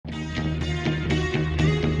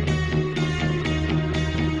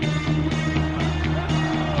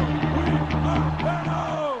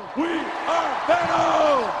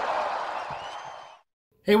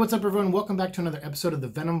Hey, what's up everyone? Welcome back to another episode of the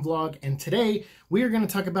Venom vlog, and today we are going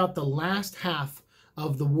to talk about the last half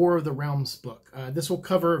of the War of the Realms book. This will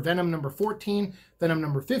cover Venom number 14, Venom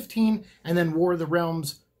number 15, and then War of the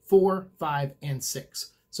Realms 4, 5, and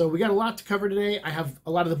 6. So we got a lot to cover today. I have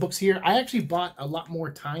a lot of the books here. I actually bought a lot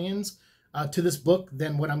more tie-ins to this book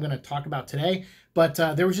than what I'm going to talk about today, but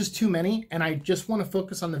there was just too many, and I just want to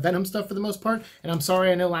focus on the Venom stuff for the most part. And I'm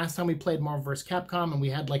sorry, I know last time we played Marvel vs. Capcom and we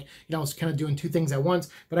had I was kind of doing two things at once,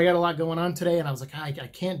 but I got a lot going on today, and I was like, I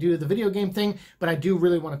can't do the video game thing, but I do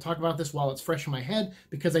really want to talk about this while it's fresh in my head,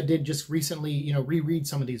 because I did just recently, reread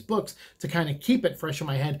some of these books to kind of keep it fresh in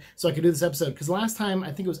my head so I could do this episode. Because last time,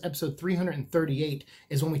 I think it was episode 338,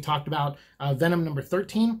 is when we talked about Venom number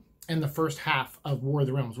 13, and the first half of War of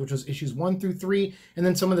the Realms, which was issues 1 through 3, and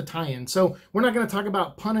then some of the tie-ins. So we're not going to talk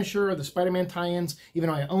about Punisher or the Spider-Man tie-ins, even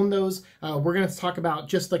though I own those. We're going to talk about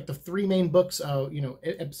just like the three main books,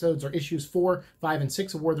 episodes or issues 4, 5, and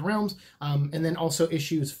 6 of War of the Realms, and then also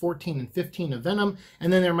issues 14 and 15 of Venom.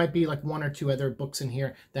 And then there might be like one or two other books in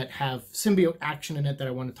here that have symbiote action in it that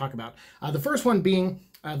I want to talk about. The first one being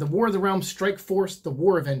the War of the Realms Strike Force, the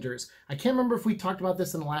War Avengers. I can't remember if we talked about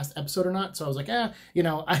this in the last episode or not, so I was like,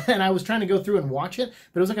 and I was trying to go through and watch it,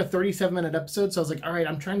 but it was like a 37-minute episode, so I was like, all right,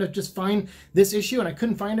 I'm trying to just find this issue, and I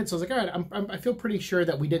couldn't find it, so I was like, all right, I feel pretty sure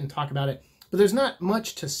that we didn't talk about it. But there's not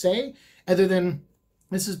much to say other than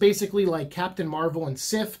this is basically like Captain Marvel and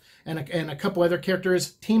Sif and a couple other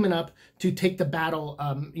characters teaming up to take the battle,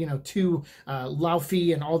 to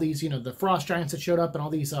Laufey and all these, the frost giants that showed up and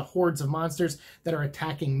all these hordes of monsters that are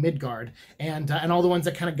attacking Midgard and all the ones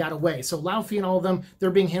that kind of got away. So Laufey and all of them,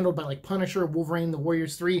 they're being handled by like Punisher, Wolverine, the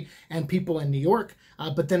Warriors 3, and people in New York.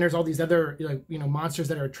 But then there's all these other, monsters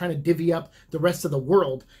that are trying to divvy up the rest of the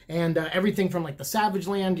world. And everything from like the Savage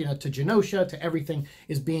Land, to Genosha, to everything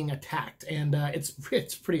is being attacked. And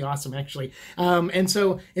it's pretty awesome, actually. And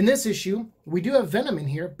so in this issue, we do have Venom in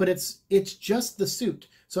here, but it's just the suit.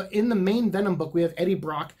 So in the main Venom book, we have Eddie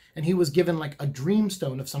Brock, and he was given like a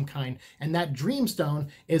dreamstone of some kind. And that dreamstone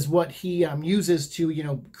is what he uses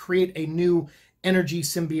to, create a new energy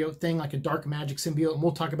symbiote thing, like a dark magic symbiote, and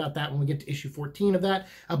we'll talk about that when we get to issue 14 of that.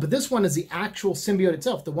 But this one is the actual symbiote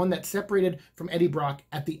itself, the one that separated from Eddie Brock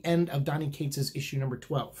at the end of Donny Cates's issue number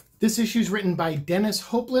 12. This issue is written by Dennis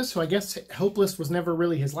Hopeless, who I guess Hopeless was never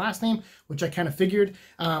really his last name, which I kind of figured,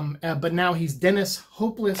 but now he's Dennis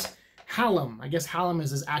Hopeless Hallam. I guess Hallam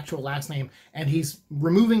is his actual last name, and he's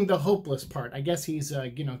removing the hopeless part. I guess he's,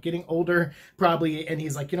 getting older probably, and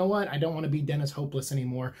he's like, you know what? I don't want to be Dennis Hopeless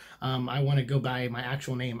anymore. I want to go by my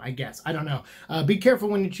actual name, I guess. I don't know. Be careful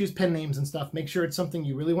when you choose pen names and stuff. Make sure it's something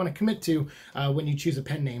you really want to commit to when you choose a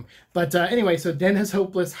pen name. But anyway, so Dennis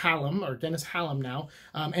Hopeless Hallam, or Dennis Hallam now,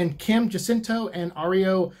 and Kim Jacinto and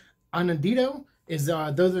Ario Anandito is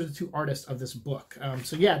those are the two artists of this book.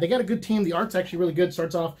 So yeah, they got a good team. The art's actually really good.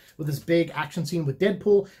 Starts off with this big action scene with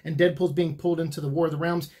Deadpool, and Deadpool's being pulled into the War of the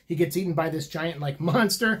Realms. He gets eaten by this giant like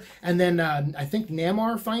monster, and then I think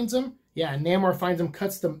Namor finds him. Yeah, Namor finds him,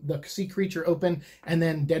 cuts the sea creature open, and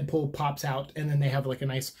then Deadpool pops out, and then they have like a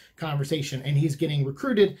nice conversation, and he's getting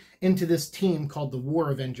recruited into this team called the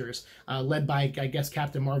War Avengers, led by, I guess,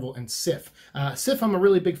 Captain Marvel and Sif. Sif, I'm a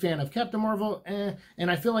really big fan of. Captain Marvel,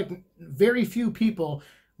 and I feel like very few people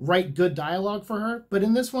write good dialogue for her, but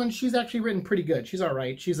in this one she's actually written pretty good. She's all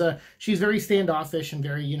right. She's very standoffish and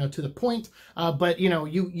very to the point, but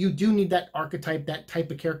you do need that archetype, that type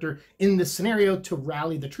of character in this scenario to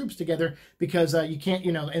rally the troops together, because you can't,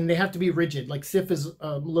 and they have to be rigid. Like Sif is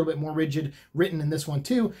a little bit more rigid written in this one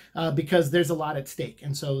too, because there's a lot at stake,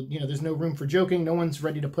 and so there's no room for joking. No one's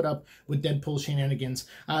ready to put up with Deadpool shenanigans.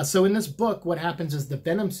 So in this book, what happens is the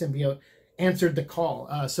Venom symbiote answered the call.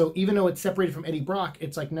 So even though it's separated from Eddie Brock,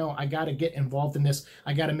 it's like, no, I got to get involved in this.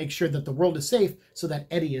 I got to make sure that the world is safe so that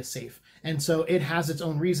Eddie is safe. And so it has its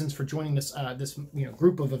own reasons for joining this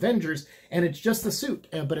group of Avengers, and it's just the suit,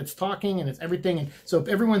 but it's talking and it's everything. And so if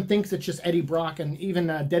everyone thinks it's just Eddie Brock, and even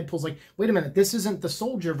Deadpool's like, wait a minute, this isn't the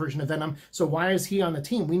soldier version of Venom, so why is he on the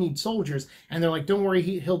team? We need soldiers. And they're like, don't worry,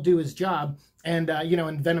 he'll do his job. And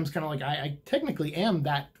and Venom's kind of like, I technically am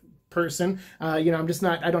that person. I'm just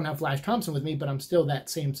not, I don't have Flash Thompson with me, but I'm still that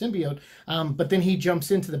same symbiote. But then he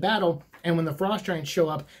jumps into the battle, and when the frost giants show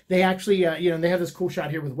up, they actually, they have this cool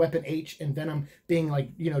shot here with Weapon H and Venom being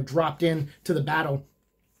like, dropped in to the battle.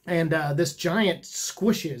 and this giant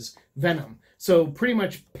squishes Venom. So pretty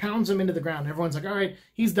much pounds him into the ground. Everyone's like, all right,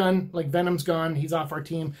 he's done. Like, Venom's gone. He's off our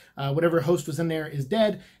team. Whatever host was in there is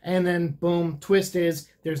dead. And then, boom, twist is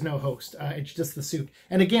there's no host. It's just the suit.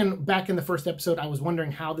 And again, back in the first episode, I was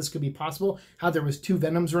wondering how this could be possible, how there was 2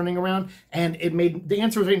 Venoms running around. And it made, the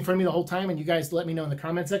answer was right in front of me the whole time. And you guys let me know in the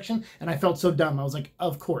comment section. And I felt so dumb. I was like,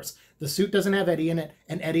 of course. The suit doesn't have Eddie in it.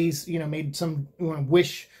 And Eddie's, made some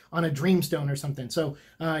wish on a dreamstone or something. So,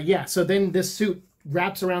 yeah. So then this suit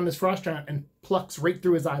wraps around this frost giant and plucks right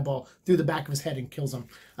through his eyeball, through the back of his head, and kills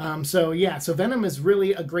him. So yeah, so Venom is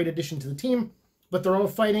really a great addition to the team, but they're all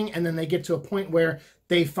fighting, and then they get to a point where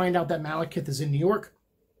they find out that Malekith is in New York,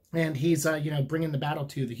 and he's bringing the battle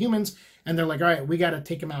to the humans, and they're like, all right, we got to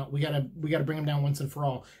take him out. We got to bring him down once and for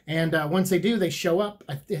all. And once they do, they show up.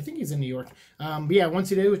 I think he's in New York. But yeah, once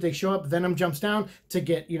they show up, Venom jumps down to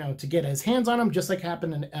get his hands on him, just like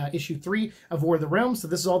happened in issue 3 of War of the Realms. So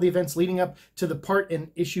this is all the events leading up to the part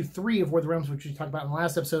in issue 3 of War of the Realms, which we talked about in the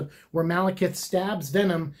last episode, where Malekith stabs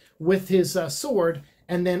Venom with his sword,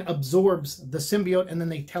 and then absorbs the symbiote, and then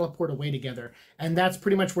they teleport away together. And that's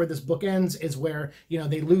pretty much where this book ends, is where,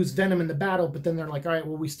 they lose Venom in the battle, but then they're like, all right,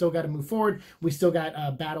 well, we still got to move forward. We still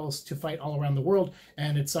got battles to fight all around the world,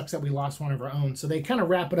 and it sucks that we lost one of our own. So they kind of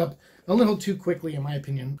wrap it up a little too quickly, in my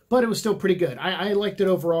opinion. But it was still pretty good. I liked it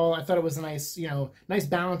overall. I thought it was a nice, nice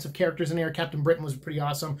balance of characters in there. Captain Britain was pretty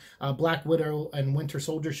awesome. Black Widow and Winter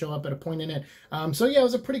Soldier show up at a point in it. So yeah, it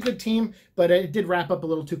was a pretty good team, but it did wrap up a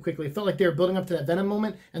little too quickly. It felt like they were building up to that Venom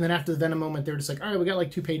moment, and then after the Venom moment, they were just like, all right, we got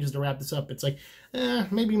like 2 pages to wrap this up. It's like,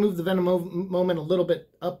 maybe move the Venom moment a little bit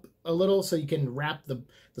up a little so you can wrap the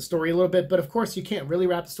story a little bit. But of course, you can't really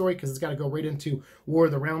wrap the story because it's got to go right into War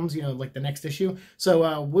of the Realms, like the next issue.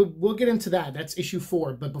 So we'll get into that. That's issue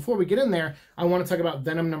 4. But before we get in there, I want to talk about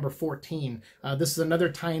Venom number 14. This is another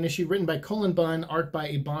tie-in issue written by Cullen Bunn, art by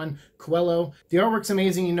Iban Coelho. The artwork's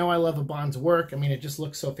amazing. I love Iban's work. I mean, it just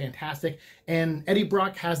looks so fantastic. And Eddie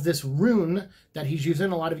Brock has this rune that he's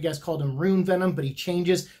using. A lot of you guys called him Rune Venom, but he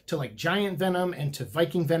changes to like Giant Venom and to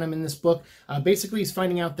Viking Venom in this book. Basically, he's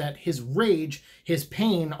finding out that his rage, his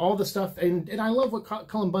pain, all the stuff, and I love what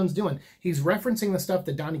Cullen Bunn's doing. He's referencing the stuff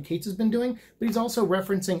that Donny Cates has been doing, but he's also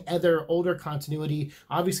referencing other older continuity.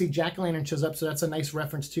 Obviously, Jack-O-Lantern shows up, so that's a nice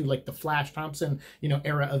reference to like the Flash Thompson,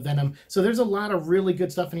 era of Venom. So there's a lot of really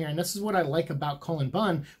good stuff in here, and this is what I like about Cullen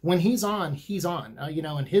Bunn. When he's on, he's on.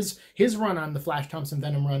 And his run on the Flash Thompson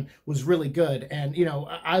Venom run was really good, and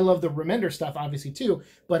I love the Remender stuff obviously too,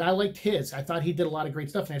 but I liked his. I thought he did a lot of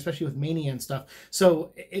great stuff in there, especially with Mania and stuff.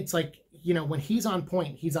 So it's like, when he's on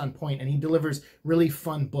point, and he delivers really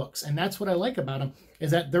fun books. And that's what I like about him,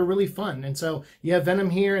 is that they're really fun. And so you have Venom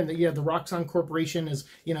here, and the Roxxon Corporation is,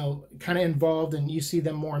 kind of involved, and you see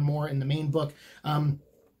them more and more in the main book. And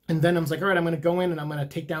Venom's like, all right, I'm going to go in and I'm going to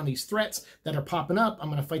take down these threats that are popping up. I'm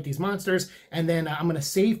going to fight these monsters, and then I'm going to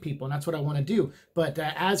save people, and that's what I want to do. But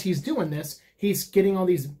as he's doing this, he's getting all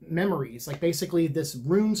these memories. Like, basically, this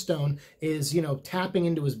rune stone is, tapping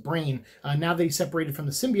into his brain. Now that he's separated from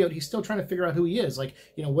the symbiote, he's still trying to figure out who he is. Like,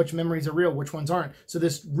 which memories are real, which ones aren't. So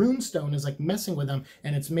this rune stone is, like, messing with him,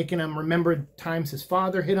 and it's making him remember times his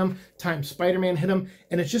father hit him, times Spider-Man hit him,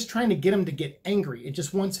 and it's just trying to get him to get angry. It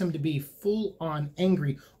just wants him to be full-on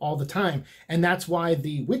angry all the time. And that's why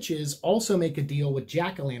the witches also make a deal with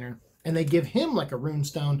Jack-O-Lantern, and they give him like a rune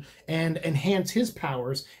stone and enhance his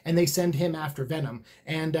powers, and they send him after Venom.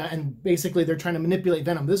 And basically they're trying to manipulate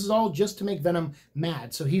Venom. This is all just to make Venom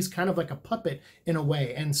mad. So he's kind of like a puppet in a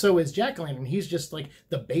way. And so is Jack-O-Lantern. He's just like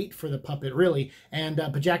the bait for the puppet, really. And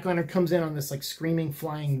but Jack-O-Lantern comes in on this like screaming,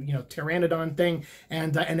 flying, pteranodon thing,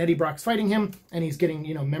 and Eddie Brock's fighting him, and he's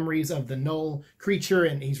getting, memories of the Null creature,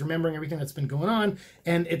 and he's remembering everything that's been going on.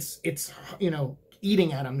 And it's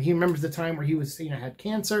eating at him. He remembers the time where he was, had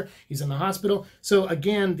cancer. He's in the hospital. So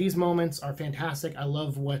again, these moments are fantastic. I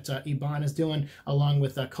love what Iban is doing along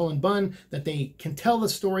with Cullen Bunn, that they can tell the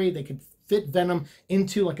story. They could fit Venom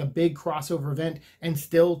into like a big crossover event and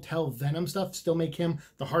still tell Venom stuff, still make him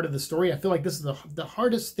the heart of the story. I feel like this is the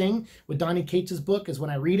hardest thing with Donny Cates' book, is when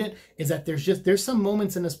I read it, is that there's some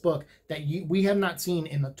moments in this book that we have not seen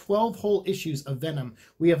in the 12 whole issues of Venom.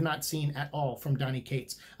 We have not seen at all from Donny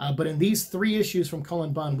Cates. But in these 3 issues from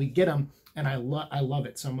Cullen Bunn, we get them. and I love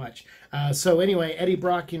it so much. So anyway, Eddie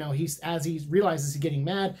Brock, you know, as he realizes he's getting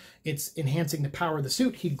mad, it's enhancing the power of the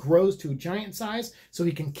suit. He grows to a giant size so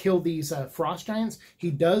he can kill these frost giants.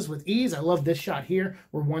 He does with ease. I love this shot here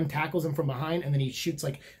where one tackles him from behind and then he shoots,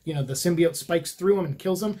 like, you know, the symbiote spikes through him and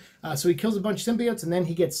kills him. So he kills a bunch of symbiotes and then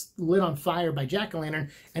he gets lit on fire by Jack-o'-lantern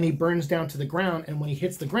and he burns down to the ground. And when he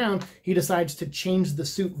hits the ground, he decides to change the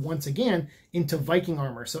suit once again into Viking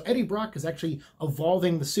armor. So Eddie Brock is actually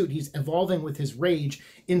evolving the suit. He's evolving with his rage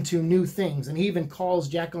into new things. And he even calls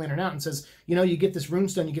Jack-o'-lantern out and says, you know, you get this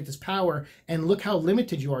runestone, you get this power, and look how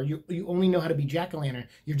limited you are. You only know how to be Jack-o'-lantern.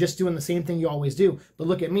 You're just doing the same thing you always do. But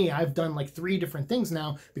look at me. I've done like 3 different things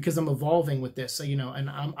now because I'm evolving with this. So, you know, and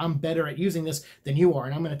I'm better at using this than you are.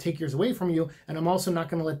 And I'm going to take yours away from you. And I'm also not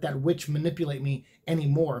going to let that witch manipulate me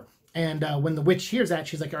anymore. And when the witch hears that,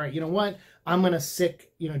 she's like, all right, you know what? I'm going to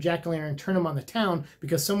sick, you know, Jack-o'-lantern and turn him on the town,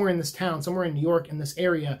 because somewhere in this town, somewhere in New York, in this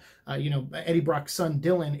area, you know, Eddie Brock's son,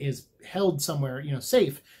 Dylan, is held somewhere, you know,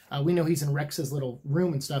 safe. We know he's in Rex's little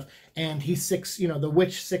room and stuff. And he sicks, you know, the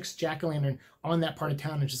witch sicks Jack-o'-lantern on that part of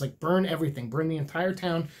town and just like burn everything, burn the entire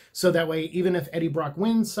town. So that way, even if Eddie Brock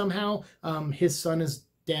wins somehow, his son is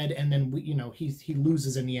dead, and then you know, he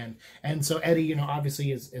loses in the end. And so Eddie, you know,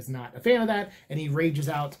 obviously is not a fan of that, and he rages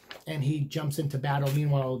out and he jumps into battle.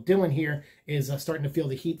 Meanwhile, Dylan here is starting to feel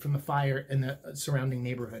the heat from the fire in the surrounding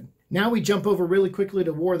neighborhood. Now we jump over really quickly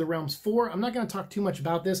to War of the Realms 4. I'm not going to talk too much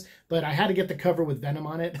about this, but I had to get the cover with Venom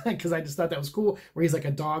on it because I just thought that was cool, where he's like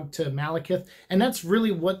a dog to Malekith. And that's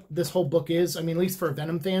really what this whole book is. I mean, at least for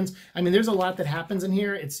Venom fans. I mean, there's a lot that happens in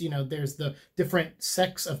here. It's, you know, there's the different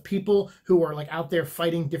sects of people who are like out there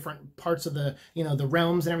fighting different parts of the, you know, the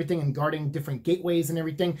realms and everything, and guarding different gateways and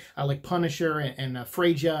everything, like Punisher and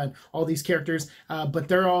PEEJAY and all these characters. But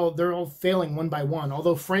they're all failing one by one,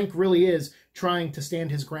 although Frank really is trying to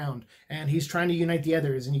stand his ground, and he's trying to unite the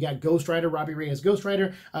others. And you got Ghost Rider, Robbie Ray as Ghost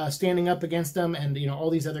Rider, standing up against them, and you know, all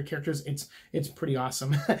these other characters. It's pretty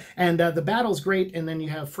awesome. And the battle's great. And then you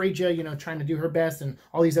have PEEJAY, you know, trying to do her best, and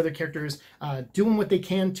all these other characters doing what they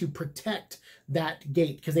can to protect that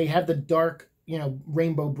gate, because they have the dark, you know,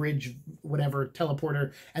 Rainbow Bridge, whatever,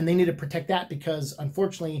 teleporter, and they need to protect that because,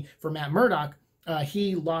 unfortunately for Matt Murdock,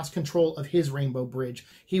 he lost control of his Rainbow Bridge.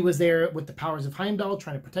 He was there with the powers of Heimdall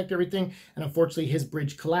trying to protect everything, and unfortunately his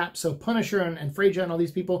bridge collapsed. So Punisher and PEEJAY and all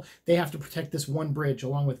these people, they have to protect this one bridge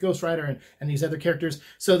along with Ghost Rider and these other characters.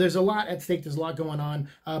 So there's a lot at stake. There's a lot going on.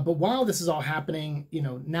 But while this is all happening, you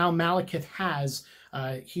know, now Malekith has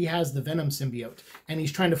the Venom symbiote, and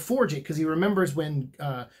he's trying to forge it because he remembers when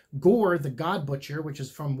Gore, the God Butcher, which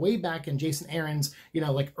is from way back in Jason Aaron's, you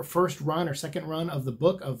know, like first run or second run of the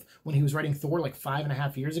book of when he was writing Thor like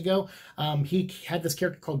 5.5 years ago, he had this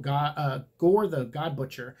character called Gore, the God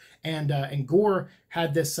Butcher, and Gore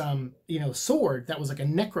had this, you know, sword that was like a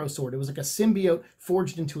necro sword. It was like a symbiote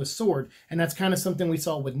forged into a sword. And that's kind of something we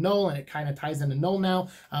saw with Null, and it kind of ties into Null now.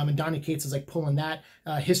 And Donny Cates is like pulling that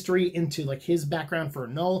history into like his background for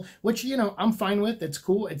Null, which, you know, I'm fine with. It's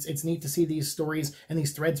cool. It's neat to see these stories and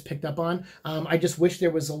these threads picked up on. I just wish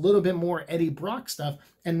there was a little bit more Eddie Brock stuff,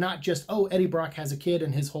 and not just, oh, Eddie Brock has a kid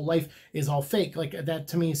and his whole life is all fake. Like, that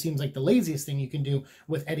to me seems like the laziest thing you can do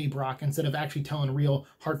with Eddie Brock, instead of actually telling real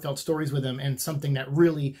heartfelt stories with him and something that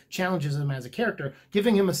really challenges him as a character.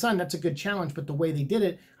 Giving him a son, that's a good challenge, but the way they did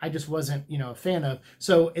it, I just wasn't, you know, a fan of.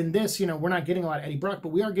 So in this, you know, we're not getting a lot of Eddie Brock, but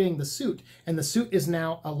we are getting the suit, and the suit is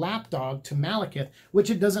now a lapdog to Malekith,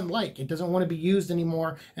 which it doesn't like. It doesn't want to be used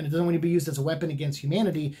anymore, and it doesn't want to be used as a weapon against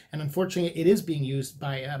humanity, and unfortunately it is being used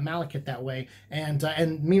by Malekith that way. And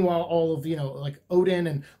meanwhile, all of, you know, like Odin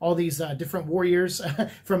and all these different warriors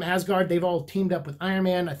from Asgard, they've all teamed up with Iron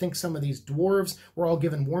Man. I think some of these dwarves were all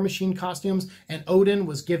given War Machine costumes, and Odin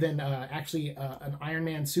was given actually an Iron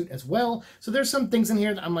Man suit as well. So there's some things in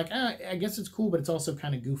here that I'm like, I guess it's cool, but it's also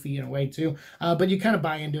kind of goofy in a way too. But you kind of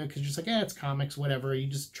buy into it because you're just like, it's comics, whatever. You're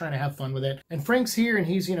just trying to have fun with it. And Frank's here, and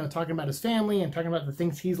he's, you know, talking about his family and talking about the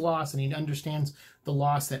things he's lost, and he understands the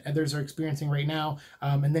loss that others are experiencing right now.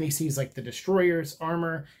 And then he sees like the Destroyer's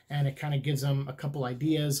armor, and it kind of gives him a couple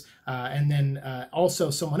ideas. And then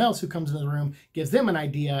also someone else who comes into the room gives them an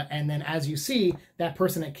idea. And then as you see, that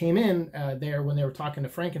person that came in there when they were talking to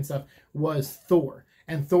Frank and stuff was Thor.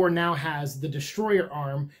 And Thor now has the Destroyer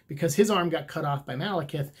arm because his arm got cut off by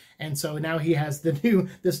Malekith. And so now he has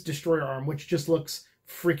this Destroyer arm, which just looks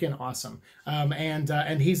freaking awesome.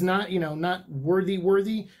 And he's not, you know, not worthy.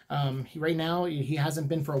 Right now, he hasn't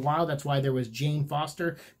been for a while. That's why there was Jane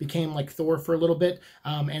Foster became like Thor for a little bit.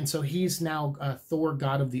 And so he's now Thor,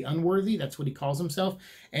 God of the Unworthy. That's what he calls himself.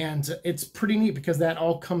 And it's pretty neat because that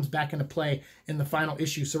all comes back into play in the final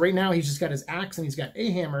issue. So right now he's just got his axe and he's got a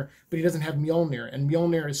hammer, but he doesn't have Mjolnir, and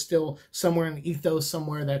Mjolnir is still somewhere in the ethos,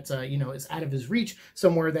 somewhere that is out of his reach,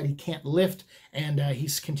 somewhere that he can't lift, and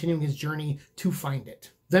he's continuing his journey to find it.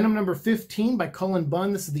 Venom number 15 by Cullen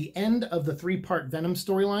Bunn. This is the end of the 3-part Venom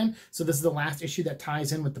storyline. So this is the last issue that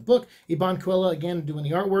ties in with the book. Iban Coelho, again, doing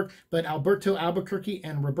the artwork, but Alberto Albuquerque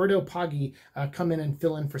and Roberto Poggi come in and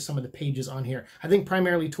fill in for some of the pages on here. I think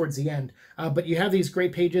primarily towards the end. But you have these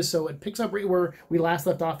great pages, so it picks up right where we last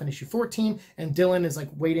left off in issue 14, and Dylan is like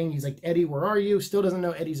waiting. He's like, Eddie, where are you? Still doesn't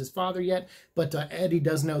know Eddie's his father yet, but Eddie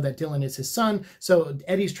does know that Dylan is his son. So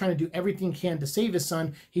Eddie's trying to do everything he can to save his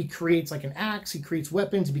son. He creates like an axe, he creates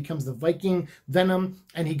weapons, he becomes the Viking Venom,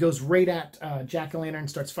 and he goes right at Jack-o'-lantern and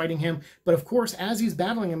starts fighting him. But of course, as he's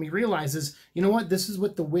battling him, he realizes, you know what, this is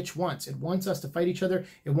what the witch wants. It wants us to fight each other,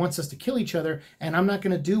 it wants us to kill each other, and I'm not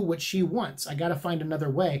going to do what she wants. I got to find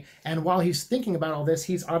another way. And while he's thinking about all this,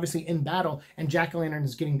 he's obviously in battle, and Jack-o'-lantern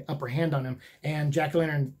is getting the upper hand on him, and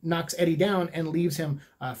Jack-o'-lantern knocks Eddie down and leaves him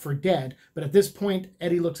for dead. But at this point,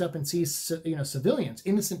 Eddie looks up and sees civilians,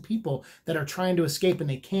 innocent people that are trying to escape, and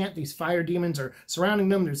they can't. These fire demons are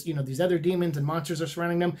surrounding them. There's these other demons and monsters are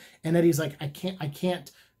surrounding them, and Eddie's like, I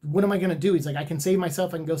can't. What am I going to do? He's like, I can save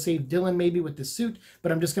myself. I can go save Dylan maybe with this suit,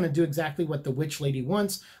 but I'm just going to do exactly what the witch lady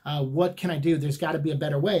wants. What can I do? There's got to be a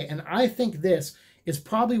better way. And I think this is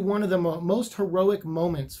probably one of the most heroic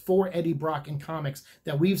moments for Eddie Brock in comics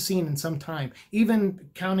that we've seen in some time. Even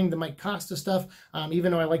counting the Mike Costa stuff,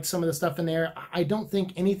 even though I liked some of the stuff in there, I don't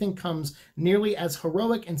think anything comes nearly as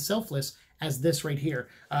heroic and selfless as this right here.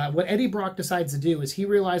 What Eddie Brock decides to do is he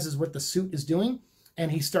realizes what the suit is doing, and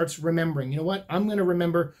he starts remembering, you know what, I'm going to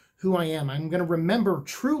remember who I am. I'm going to remember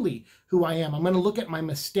truly who I am. I'm going to look at my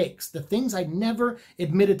mistakes, the things I never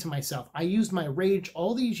admitted to myself. I used my rage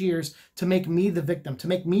all these years to make me the victim, to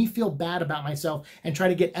make me feel bad about myself and try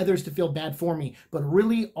to get others to feel bad for me. But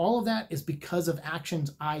really, all of that is because of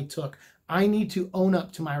actions I took. I need to own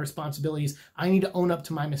up to my responsibilities. I need to own up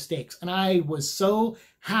to my mistakes. And I was so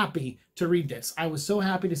happy to read this. I was so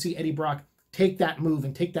happy to see Eddie Brock take that move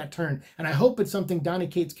and take that turn. And I hope it's something Donny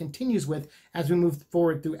Cates continues with as we move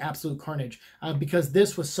forward through Absolute Carnage, because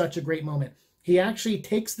this was such a great moment. He actually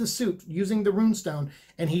takes the suit using the runestone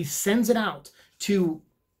and he sends it out to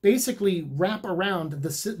basically wrap around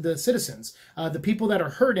the citizens, the people that are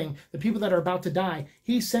hurting, the people that are about to die.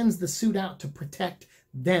 He sends the suit out to protect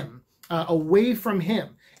them away from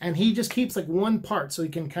him. And he just keeps like one part so he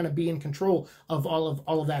can kind of be in control of all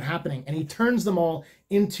of that happening. And he turns them all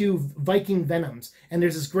into Viking Venoms. And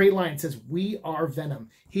there's this great line. It says, "We are Venom."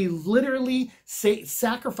 He literally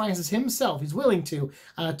sacrifices himself. He's willing to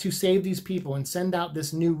save these people and send out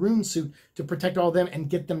this new rune suit to protect all of them and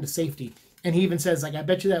get them to safety. And he even says, like, I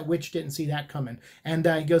bet you that witch didn't see that coming. And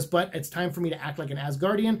he goes, but it's time for me to act like an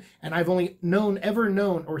Asgardian. And I've only ever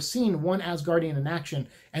known or seen one Asgardian in action.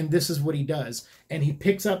 And this is what he does. And he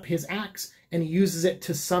picks up his axe and he uses it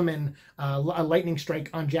to summon a lightning strike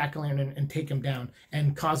on Jack-o'-lantern and take him down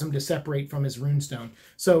and cause him to separate from his runestone.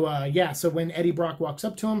 So, yeah, so when Eddie Brock walks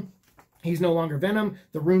up to him, he's no longer Venom.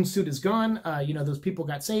 The rune suit is gone. Those people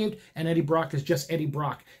got saved. And Eddie Brock is just Eddie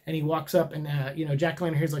Brock. And he walks up and,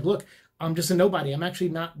 Jack-o'-lantern here's like, look, I'm just a nobody. I'm actually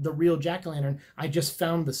not the real Jack-o'-lantern. I just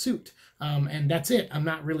found the suit. And that's it. I'm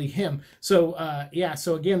not really him. So,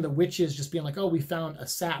 so again, the witch is just being like, oh, we found a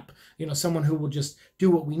sap, someone who will just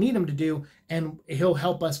do what we need him to do. And he'll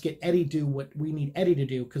help us get Eddie do what we need Eddie to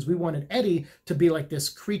do. Because we wanted Eddie to be like this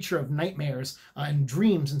creature of nightmares and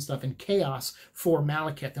dreams and stuff and chaos for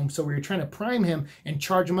Malekith. And so we were trying to prime him and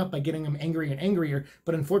charge him up by getting him angrier and angrier.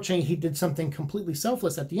 But unfortunately, he did something completely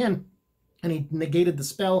selfless at the end. And he negated the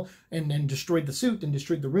spell and then destroyed the suit and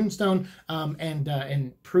destroyed the runestone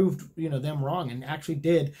and proved them wrong and actually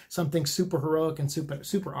did something super heroic and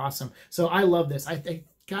super awesome. So I love this. I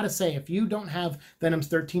gotta say, if you don't have Venoms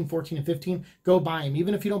 13, 14, and 15, go buy them.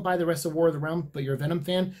 Even if you don't buy the rest of War of the Realm, but you're a Venom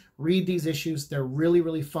fan, read these issues. They're really,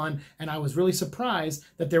 really fun. And I was really surprised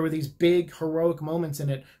that there were these big heroic moments in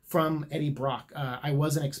it from Eddie Brock. I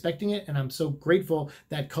wasn't expecting it, and I'm so grateful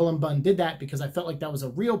that Cullen Bunn did that because I felt like that was a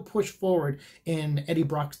real push forward in Eddie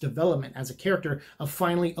Brock's development as a character of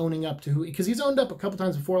finally owning up to who, because he's owned up a couple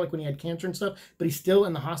times before, like when he had cancer and stuff, but he still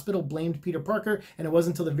in the hospital blamed Peter Parker, and it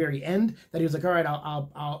wasn't until the very end that he was like, all right,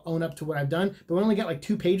 I'll own up to what I've done. But we only got like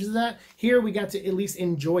 2 pages of that. Here we got to at least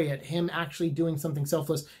enjoy it, him actually doing something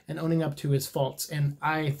selfless and owning up to his faults. And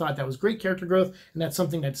I thought that was great character growth, and that's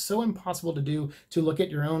something that's so impossible to do, to look at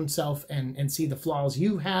your own self and see the flaws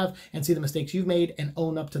you have and see the mistakes you've made and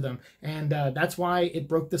own up to them. And that's why it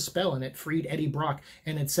broke the spell and it freed Eddie Brock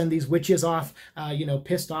and it sent these witches off,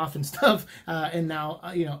 pissed off and stuff. And now,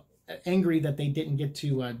 angry that they didn't get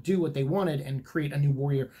to do what they wanted and create a new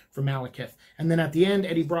warrior for Malekith. And then at the end,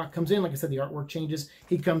 Eddie Brock comes in. Like I said, the artwork changes.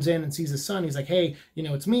 He comes in and sees his son. He's like, hey, you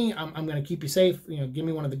know, it's me. I'm going to keep you safe. You know, give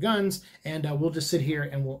me one of the guns, and we'll just sit here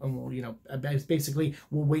and we'll you know, basically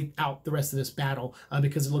we'll wait out the rest of this battle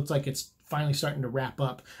because it looks like it's finally starting to wrap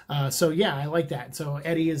up. So yeah, I like that. So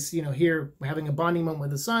Eddie is, you know, here having a bonding moment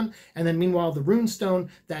with his son, and then meanwhile the runestone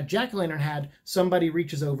that Jack-o'-lantern had, somebody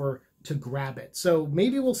reaches over to grab it. So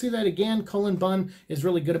maybe we'll see that again. Cullen Bunn is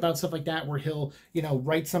really good about stuff like that, where he'll, you know,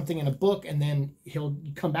 write something in a book and then he'll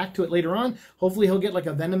come back to it later on. Hopefully he'll get like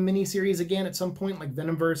a Venom miniseries again at some point, like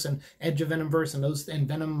Venomverse and Edge of Venomverse and those, and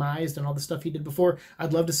Venomized and all the stuff he did before.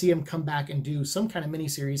 I'd love to see him come back and do some kind of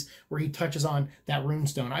miniseries where he touches on that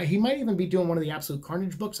runestone. He might even be doing one of the Absolute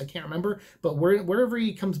Carnage books. I can't remember, but wherever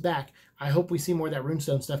he comes back, I hope we see more of that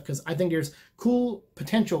runestone stuff, because I think there's cool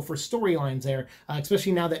potential for storylines there,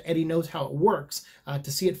 especially now that Eddie knows how it works,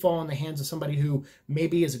 to see it fall in the hands of somebody who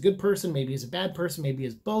maybe is a good person, maybe is a bad person, maybe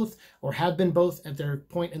is both, or have been both at their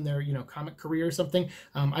point in their, you know, comic career or something.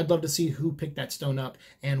 I'd love to see who picked that stone up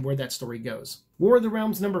and where that story goes. War of the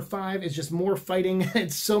Realms #5 is just more fighting.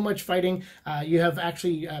 It's so much fighting. You have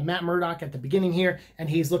actually Matt Murdock at the beginning here, and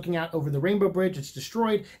he's looking out over the Rainbow Bridge. It's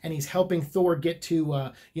destroyed, and he's helping Thor get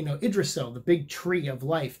to, you know, Yggdrasil, the big tree of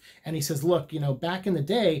life. And he says, look, you know, back in the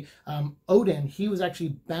day, Odin, he was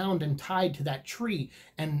actually bound and tied to that tree,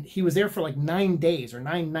 and he was there for like 9 days or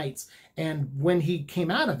 9 nights. And when he came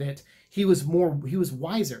out of it, he was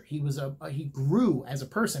wiser. He grew as a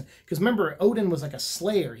person. Because remember, Odin was like a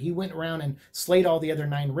slayer. He went around and slayed all the other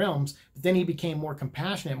 9 realms, but then he became more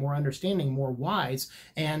compassionate, more understanding, more wise,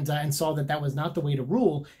 and saw that that was not the way to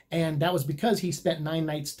rule. And that was because he spent 9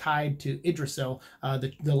 nights tied to Yggdrasil,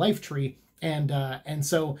 the life tree. And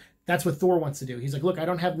so that's what Thor wants to do. He's like, look, I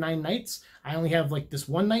don't have 9 nights. I only have like this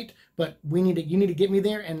 1 night, but you need to get me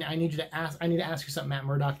there, and I need to ask you something, Matt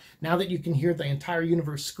Murdock. Now that you can hear the entire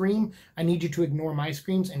universe scream, I need you to ignore my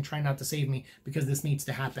screams and try not to save me, because this needs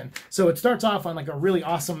to happen. So it starts off on like a really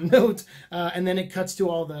awesome note, and then it cuts to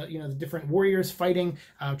all the, you know, the different warriors fighting,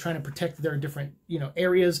 trying to protect their different, you know,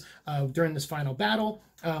 areas during this final battle.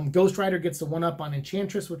 Ghost Rider gets the one-up on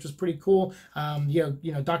Enchantress, which was pretty cool. You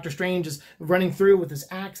know, Doctor Strange is running through with his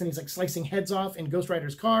axe, and he's like slicing heads off in Ghost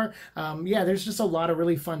Rider's car. Yeah, there's just a lot of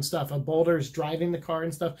really fun stuff. Boulder's driving the car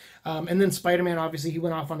and stuff. And then Spider-Man, obviously, he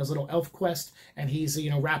went off on his little elf quest, and he's, you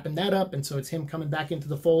know, wrapping that up. And so it's him coming back into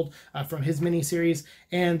the fold from his miniseries.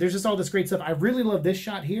 And there's just all this great stuff. I really love this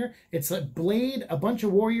shot here. It's a Blade, a bunch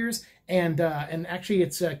of warriors, and actually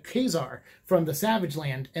it's Khazar from the Savage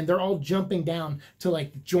Land, and they're all jumping down to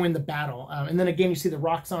like join the battle. And then again, you see the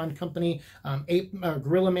Roxxon company,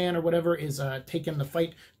 Gorilla Man or whatever, is taking the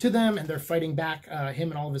fight to them, and they're fighting back, him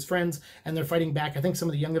and all of his friends, and they're fighting back. I think some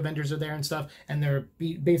of the Young Avengers are there and stuff, and they're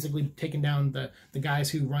basically taking down the guys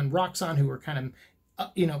who run Roxxon, who are kind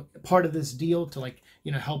of, you know, part of this deal to, like,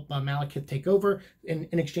 you know, help Malekith take over in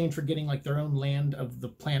exchange for getting like their own land of the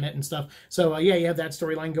planet and stuff. So yeah, you have that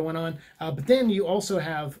storyline going on. But then you also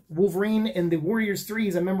have Wolverine in the Warriors 3.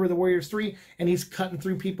 He's a member of the Warriors 3, and he's cutting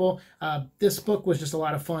through people. This book was just a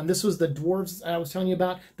lot of fun. This was the dwarves I was telling you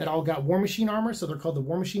about that all got War Machine armor, so they're called the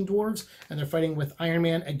War Machine dwarves, and they're fighting with Iron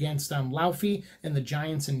Man against Laufey and the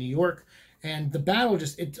Giants in New York. And the battle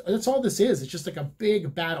just, that's all this is. It's just like a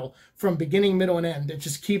big battle from beginning, middle, and end. It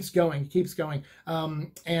just keeps going, keeps going.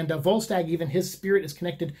 And Volstagg, even his spirit is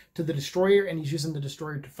connected to the Destroyer, and he's using the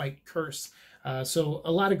Destroyer to fight Curse. So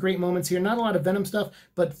a lot of great moments here. Not a lot of Venom stuff,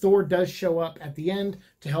 but Thor does show up at the end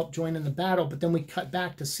to help join in the battle. But then we cut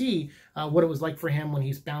back to see what it was like for him when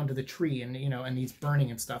he's bound to the tree, and, you know, and he's burning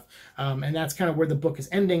and stuff. And that's kind of where the book is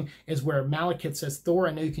ending, is where Malekith says, Thor,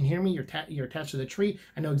 I know you can hear me. You're attached to the tree.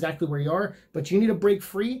 I know exactly where you are, but you need to break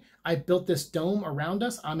free. I built this dome around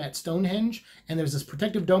us. I'm at Stonehenge, and there's this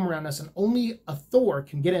protective dome around us, and only a Thor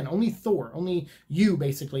can get in. Only Thor, only you,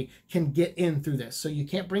 basically, can get in through this. So you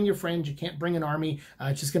can't bring your friends. You can't bring an army.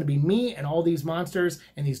 It's just going to be me and all these monsters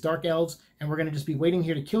and these dark elves, and we're going to just be waiting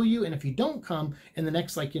here to kill you. And if you don't come in the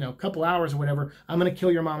next, like, you know, couple hours or whatever, I'm going to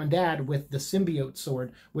kill your mom and dad with the symbiote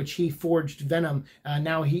sword, which he forged Venom.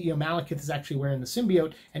 Now he, you know, Malekith is actually wearing the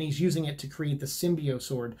symbiote, and he's using it to create the symbiote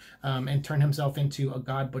sword, and turn himself into a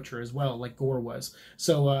god butcher as well, like Gore was.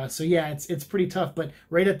 So yeah, it's pretty tough. But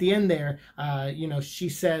right at the end there, you know, she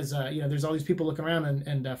says, you know, there's all these people looking around,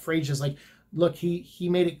 and Frasia's like, look, he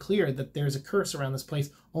made it clear that there's a curse around this place.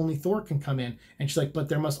 Only Thor can come in. And she's like, but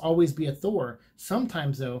there must always be a Thor.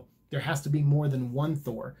 Sometimes, though, there has to be more than one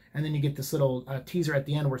Thor. And then you get this little teaser at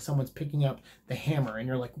the end where someone's picking up the hammer, and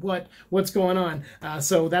you're like, what's going on?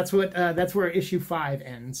 So that's where issue 5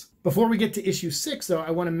 ends. Before we get to issue 6, though,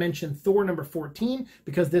 I want to mention Thor number 14,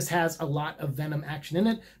 because this has a lot of Venom action in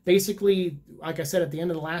it. Basically, like I said at the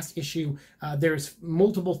end of the last issue, there's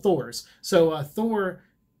multiple Thors. So Thor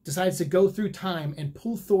decides to go through time and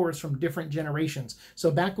pull Thors from different generations. So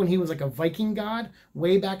back when he was like a Viking god,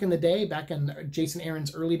 way back in the day, back in Jason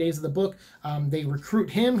Aaron's early days of the book, they recruit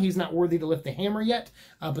him. He's not worthy to lift the hammer yet,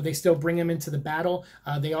 but they still bring him into the battle.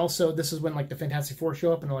 They also, this is when like the Fantastic Four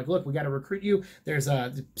show up and they're like, look, we got to recruit you. There's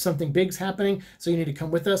something big's happening, so you need to come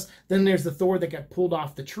with us. Then there's the Thor that got pulled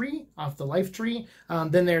off the tree, off the life tree.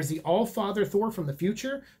 Then there's the All-Father Thor from the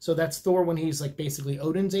future. So that's Thor when he's like basically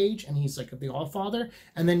Odin's age, and he's like the All-Father.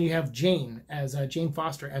 And then you have Jane as Jane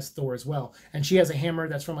Foster as Thor as well, and she has a hammer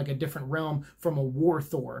that's from like a different realm, from a war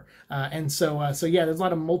Thor. And so yeah, there's a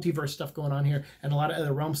lot of multiverse stuff going on here and a lot of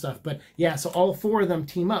other realm stuff. But yeah, so all 4 of them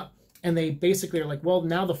team up. And they basically are like, well,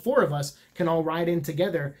 now the 4 of us can all ride in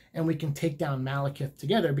together and we can take down Malekith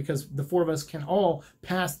together, because the 4 of us can all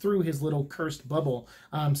pass through his little cursed bubble.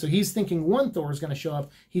 So he's thinking one Thor is going to show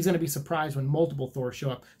up. He's going to be surprised when multiple Thors show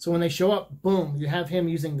up. So when they show up, boom, you have him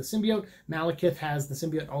using the symbiote. Malekith has the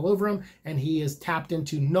symbiote all over him, and he is tapped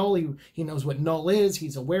into Null. He knows what Null is.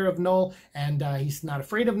 He's aware of Null, and he's not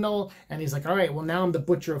afraid of Null. And he's like, all right, well, now I'm the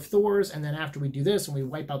butcher of Thors. And then after we do this and we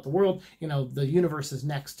wipe out the world, you know, the universe is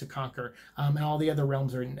next to conquer. And all the other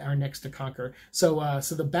realms are next to conquer. So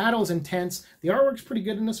so the battle is intense. The artwork's pretty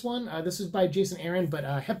good in this one. This is by Jason Aaron, but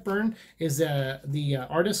Hepburn is the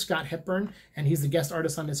artist, Scott Hepburn, and he's the guest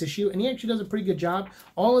artist on this issue, and he actually does a pretty good job.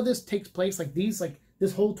 All of this takes place, like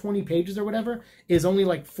this whole 20 pages or whatever is only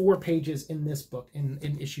like 4 pages in this book,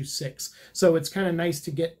 in issue 6. So it's kind of nice to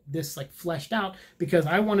get this like fleshed out, because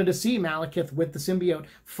I wanted to see Malekith with the symbiote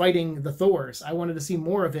fighting the Thors. I wanted to see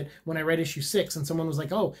more of it when I read issue 6, and someone was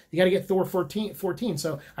like, oh, you got to get Thor 14.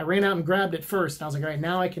 So I ran out and grabbed it first, and I was like, all right,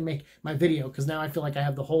 now I can make my video, because now I feel like I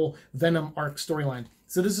have the whole Venom arc storyline.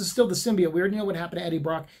 So this is still the symbiote. We already know what happened to Eddie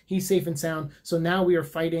Brock. He's safe and sound. So now we are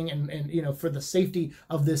fighting and you know, for the safety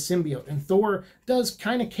of this symbiote. And Thor does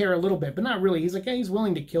kind of care a little bit, but not really. He's like, yeah, he's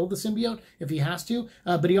willing to kill the symbiote if he has to,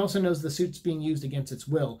 but he also knows the suit's being used against its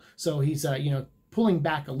will. So he's, you know, pulling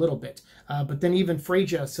back a little bit. But then even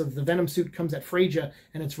Freyja, so the Venom suit comes at Freyja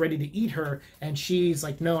and it's ready to eat her, and she's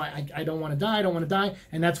like, no, I don't want to die, I don't want to die.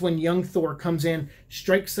 And that's when young Thor comes in,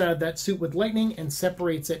 strikes that suit with lightning and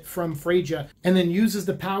separates it from Freyja, and then uses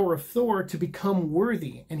the power of Thor to become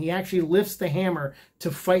worthy. And he actually lifts the hammer to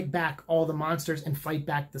fight back all the monsters and fight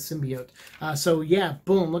back the symbiote. So yeah,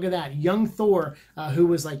 boom, look at that. Young Thor, who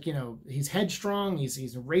was like, you know, he's headstrong,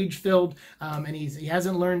 he's rage-filled, and he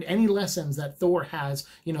hasn't learned any lessons that Thor has,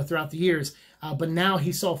 you know, throughout the years. But now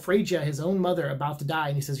he saw Freyja, his own mother, about to die,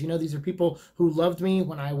 and he says, you know, these are people who loved me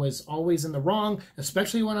when I was always in the wrong,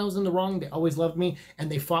 especially when I was in the wrong. They always loved me,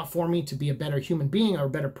 and they fought for me to be a better human being or a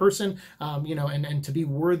better person, you know, and to be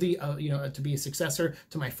worthy of, you know, to be a successor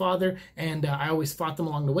to my father. And I always fought them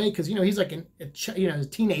along the way, because, you know, he's like you know,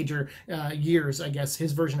 teenager years, I guess,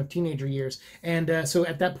 his version of teenager years. And so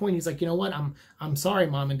at that point, he's like, you know what, I'm sorry,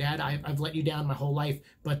 Mom and Dad, I've let you down my whole life,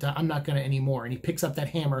 but I'm not going to anymore. And he picks up that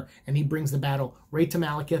hammer and he brings the battle right to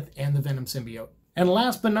Malekith and the Venom symbiote. And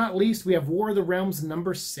last but not least, we have War of the Realms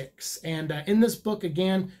number 6. And in this book,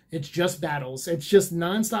 again, it's just battles. It's just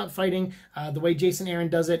nonstop fighting. The way Jason Aaron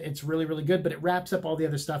does it, it's really, really good, but it wraps up all the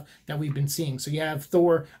other stuff that we've been seeing. So you have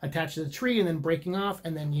Thor attached to the tree and then breaking off,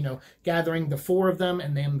 and then, you know, gathering the 4 of them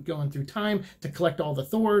and then going through time to collect all the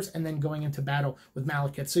Thors and then going into battle with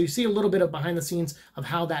Malekith. So you see a little bit of behind the scenes of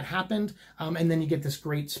how that happened. And then you get this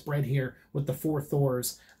great spread here with the 4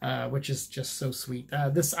 Thors, which is just so sweet.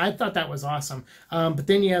 I thought that was awesome. But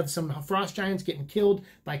then you have some Frost Giants getting killed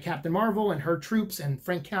by Captain Marvel and her troops and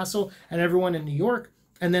Frank Castle and everyone in New York.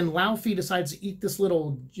 And then Laufey decides to eat this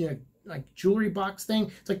little, you know, like jewelry box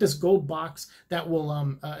thing. It's like this gold box that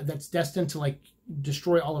will that's destined to like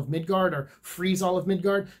destroy all of Midgard or freeze all of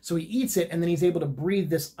Midgard. So he eats it, and then he's able to breathe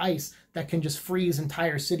this ice that can just freeze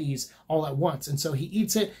entire cities all at once. And so he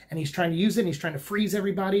eats it, and he's trying to use it, and he's trying to freeze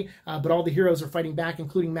everybody, but all the heroes are fighting back,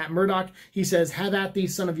 including Matt Murdock. He says, have at thee,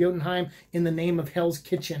 son of Jotunheim, in the name of Hell's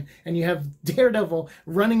Kitchen. And you have Daredevil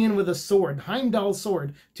running in with a sword, Heimdall's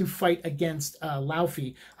sword, to fight against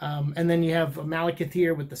Laufey. And then you have Malekith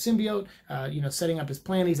here with the symbiote, you know, setting up his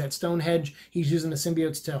plan. He's at Stonehenge. He's using the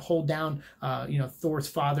symbiotes to hold down, you know, Thor's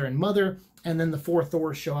father and mother. and then the 4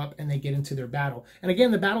 Thors show up and they get into their battle. And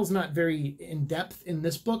again, the battle's not very in depth in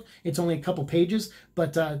this book. It's only a couple pages,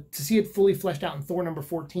 but to see it fully fleshed out in Thor number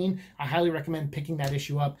 14, I highly recommend picking that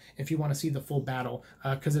issue up if you want to see the full battle,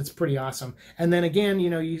 because it's pretty awesome. And then again, you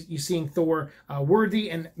know, you seeing Thor worthy,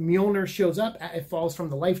 and Mjolnir shows up. It falls from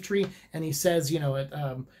the life tree, and he says, you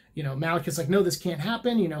know, Malekith's like, no, this can't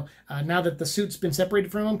happen. You know, now that the suit's been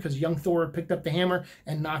separated from him, because young Thor picked up the hammer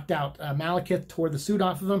and knocked out Malekith, tore the suit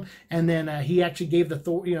off of him, and then he actually gave the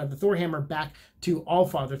Thor hammer back to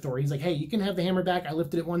Allfather Thor. He's like, hey, you can have the hammer back. I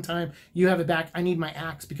lifted it one time. You have it back. I need my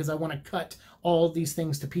axe because I want to cut all these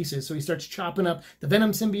things to pieces. So he starts chopping up the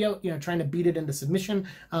Venom symbiote, you know, trying to beat it into submission.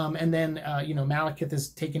 And then, you know, Malekith is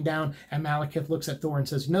taken down, and Malekith looks at Thor and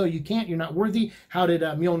says, no, you can't. You're not worthy. How did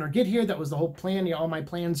Mjolnir get here? That was the whole plan. You know, all my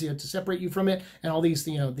plans, you know, to separate you from it, and all these,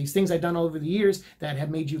 you know, these things I've done all over the years that have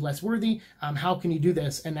made you less worthy. How can you do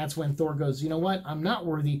this? And that's when Thor goes, you know what? I'm not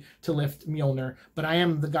worthy to lift Mjolnir, but I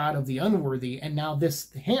am the god of the unworthy. And now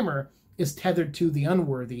this hammer is tethered to the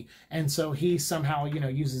unworthy, and so he somehow, you know,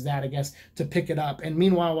 uses that, I guess, to pick it up. And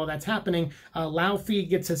meanwhile, while that's happening, Laufey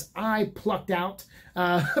gets his eye plucked out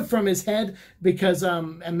from his head because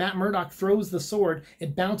and Matt Murdock throws the sword.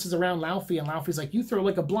 It bounces around Laufey, and Laufey's like, you throw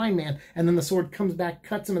like a blind man, and then the sword comes back,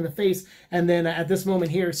 cuts him in the face. And then at this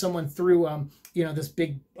moment here, someone threw you know, this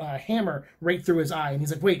big hammer right through his eye, and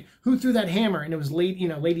he's like, wait, who threw that hammer? And it was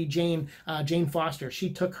Lady Jane, Jane Foster. She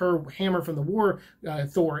took her hammer from the War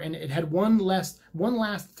Thor, and it had one last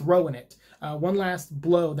throw in it, one last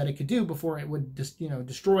blow that it could do before it would just, you know,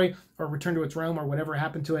 destroy or return to its realm or whatever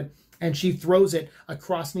happened to it. And she throws it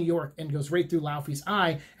across New York and goes right through Laufey's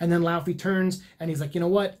eye. And then Laufey turns and he's like, you know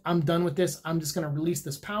what? I'm done with this. I'm just going to release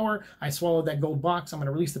this power. I swallowed that gold box. I'm going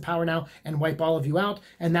to release the power now and wipe all of you out.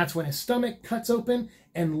 And that's when his stomach cuts open,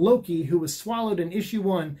 and Loki, who was swallowed in issue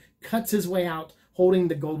 1, cuts his way out holding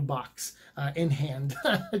the gold box in hand.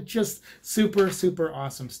 Just super, super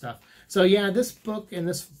awesome stuff. So yeah, this book and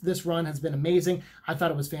this run has been amazing. I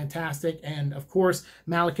thought it was fantastic. And of course,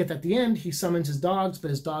 Malekith at the end, he summons his dogs, but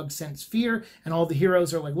his dogs sense fear, and all the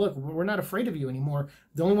heroes are like, look, we're not afraid of you anymore.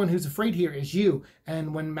 The only one who's afraid here is you.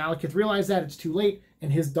 And when Malekith realized that, it's too late,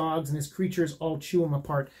 and his dogs and his creatures all chew him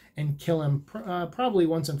apart and kill him probably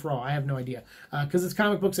once and for all. I have no idea, because it's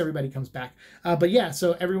comic books, everybody comes back. But yeah,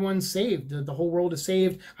 so everyone's saved. The whole world is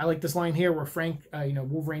saved. I like this line here where Frank, you know,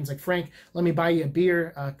 Wolverine's like, Frank, let me buy you a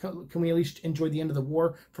beer. Can we at least enjoy the end of the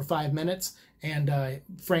war for 5 minutes? And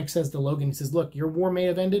Frank says to Logan, he says, look, your war may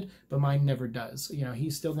have ended, but mine never does. You know,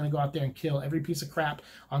 he's still going to go out there and kill every piece of crap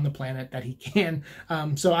on the planet that he can.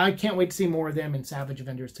 So I can't wait to see more of them in Savage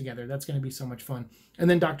Avengers together. That's going to be so much fun. And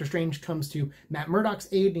then Doctor Strange comes to Matt Murdock's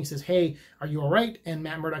aid, and he says, hey, are you all right? And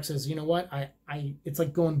Matt Murdock says, you know what? It's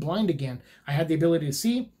like going blind again. I had the ability to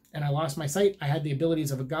see, and I lost my sight. I had the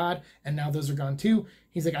abilities of a god, and now those are gone too.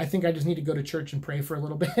 He's like, I think I just need to go to church and pray for a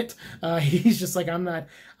little bit. He's just like, I'm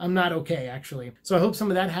not okay, actually. So I hope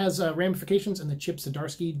some of that has ramifications in the Chip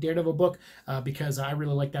Zdarsky Daredevil book, because I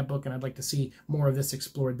really like that book, and I'd like to see more of this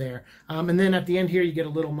explored there. And then at the end here, you get a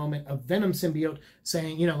little moment of Venom symbiote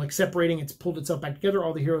saying, you know, like separating, it's pulled itself back together,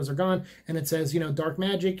 all the heroes are gone, and it says, you know, dark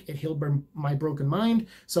magic, it healed my broken mind,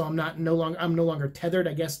 so I'm no longer tethered,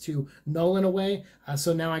 I guess, to Null in a way.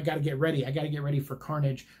 So now I got to get ready. I got to get ready for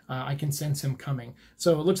Carnage. I can sense him coming.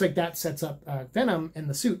 So it looks like that sets up Venom in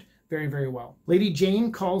the suit very, very well. Lady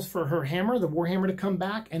Jane calls for her hammer, the Warhammer, to come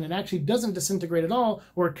back, and it actually doesn't disintegrate at all,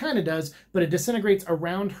 or it kind of does, but it disintegrates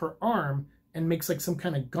around her arm and makes like some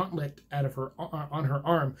kind of gauntlet out of her on her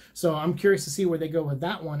arm. So I'm curious to see where they go with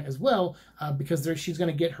that one as well, because she's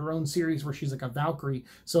going to get her own series where she's like a Valkyrie.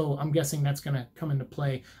 So I'm guessing that's going to come into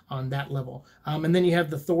play on that level. And then you have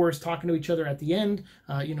the Thors talking to each other at the end.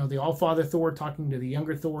 You know, the Allfather Thor talking to the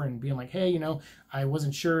younger Thor and being like, hey, you know, I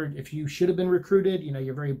wasn't sure if you should have been recruited. You know,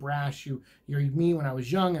 you're very brash. You're me when I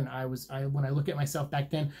was young, and when I look at myself back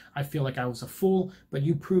then, I feel like I was a fool. But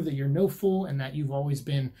you prove that you're no fool, and that you've always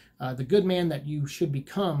been the good man that you should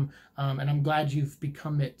become. And I'm glad you've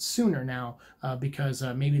become it sooner now, because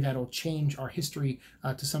maybe that'll change our history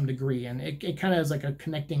to some degree. And it kind of is like a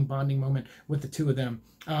connecting, bonding moment with the two of them.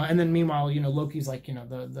 And then meanwhile, you know, Loki's like, you know,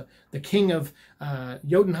 the king of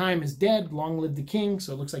Jotunheim is dead. Long live the king.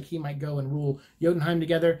 So it looks like he might go and rule Jotunheim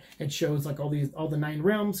together. It shows like all the 9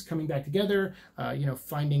 realms coming back together, you know,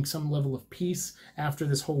 finding some level of peace after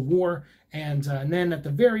this whole war. And then at the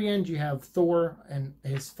very end, you have Thor and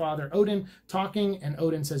his father Odin talking, and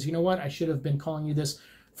Odin says, you know what, I should have been calling you this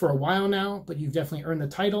for a while now, but you've definitely earned the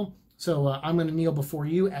title. So I'm going to kneel before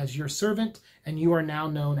you as your servant, and you are now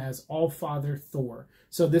known as Allfather Thor.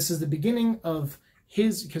 So this is the beginning of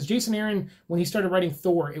because Jason Aaron, when he started writing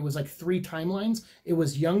Thor, it was like 3 timelines. It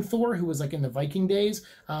was young Thor, who was like in the Viking days.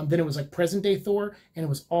 Then it was like present day Thor, and it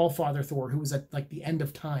was All-Father Thor, who was at like the end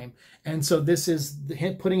of time. And so this is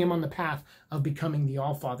putting him on the path of becoming the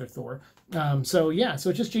All-Father Thor. So yeah, so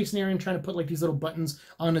it's just Jason Aaron trying to put like these little buttons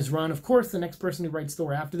on his run. Of course, the next person who writes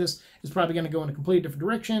Thor after this is probably going to go in a completely different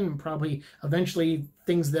direction, and probably eventually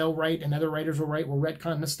things they'll write and other writers will write will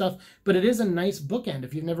retcon this stuff. But it is a nice bookend.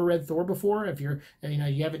 If you've never read Thor before, if you're,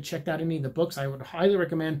 you haven't checked out any of the books, I would highly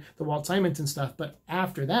recommend the Walt Simonson stuff. But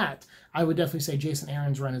after that, I would definitely say Jason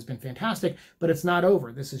Aaron's run has been fantastic, but it's not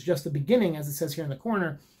over. This is just the beginning, as it says here in the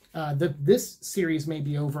corner. This series may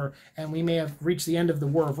be over, and we may have reached the end of the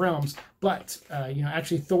War of Realms, but,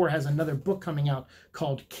 actually Thor has another book coming out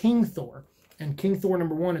called King Thor. And King Thor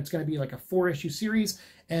 #1, it's going to be like a 4-issue series,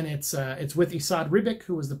 and it's with Esad Ribic,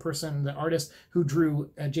 who was the artist who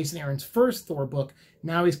drew Jason Aaron's first Thor book.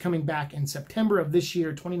 Now he's coming back in September of this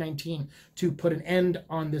year, 2019, to put an end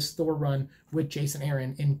on this Thor run with Jason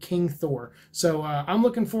Aaron in King Thor. So I'm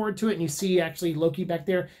looking forward to it, and you see actually Loki back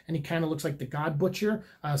there, and he kind of looks like the God Butcher,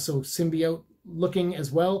 so symbiote looking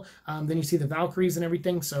as well. Then you see the Valkyries and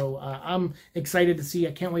everything. So I'm excited to see.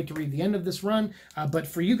 I can't wait to read the end of this run. But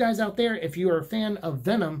for you guys out there, if you are a fan of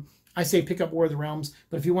Venom, I say pick up War of the Realms.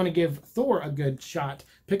 But if you want to give Thor a good shot,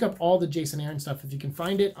 pick up all the Jason Aaron stuff. If you can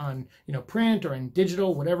find it on print or in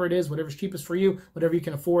digital, whatever it is, whatever's cheapest for you, whatever you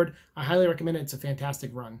can afford, I highly recommend it. It's a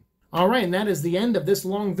fantastic run. All right, and that is the end of this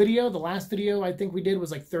long video. The last video I think we did was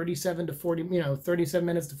like 37 to 40, 37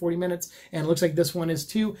 minutes to 40 minutes, and it looks like this one is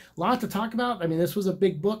too. A lot to talk about. I mean, this was a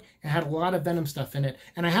big book. It had a lot of Venom stuff in it.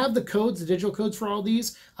 And I have the codes, the digital codes for all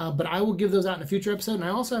these, but I will give those out in a future episode. And I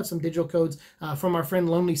also have some digital codes from our friend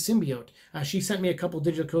Lonely Symbiote. She sent me a couple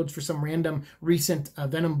digital codes for some random recent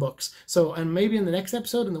Venom books. So, and maybe in the next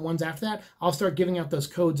episode and the ones after that, I'll start giving out those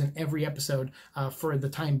codes in every episode for the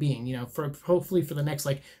time being, for hopefully for the next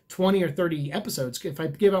like 20 or 30 episodes. If I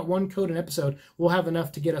give out one code an episode, we'll have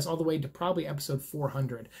enough to get us all the way to probably episode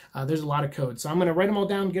 400. There's a lot of codes. So I'm going to write them all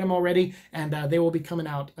down, get them all ready, and they will be coming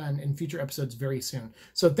out in future episodes very soon.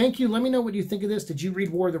 So thank you. Let me know what you think of this. Did you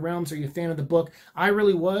read War of the Realms? Are you a fan of the book? I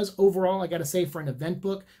really was. Overall, I got to say, for an event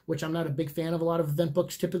book, which I'm not a big fan of a lot of event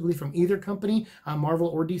books, typically from either company, Marvel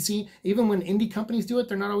or DC. Even when indie companies do it,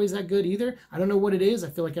 they're not always that good either. I don't know what it is. I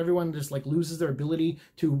feel like everyone just like loses their ability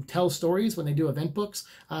to tell stories when they do event books.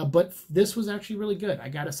 But this was actually really good, I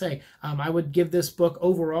gotta say. I would give this book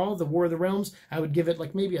overall, The War of the Realms, I would give it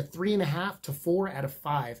like maybe a 3.5 to 4 out of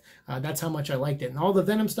 5. That's how much I liked it. And all the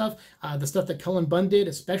Venom stuff, the stuff that Cullen Bunn did,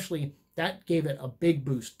 especially, that gave it a big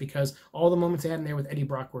boost because all the moments they had in there with Eddie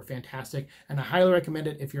Brock were fantastic. And I highly recommend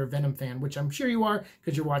it if you're a Venom fan, which I'm sure you are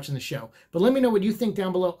because you're watching the show. But let me know what you think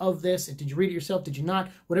down below of this. Did you read it yourself? Did you not?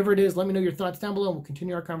 Whatever it is, let me know your thoughts down below, and we'll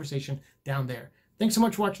continue our conversation down there. Thanks so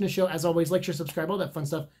much for watching the show. As always, like, share, subscribe, all that fun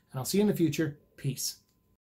stuff, and I'll see you in the future. Peace.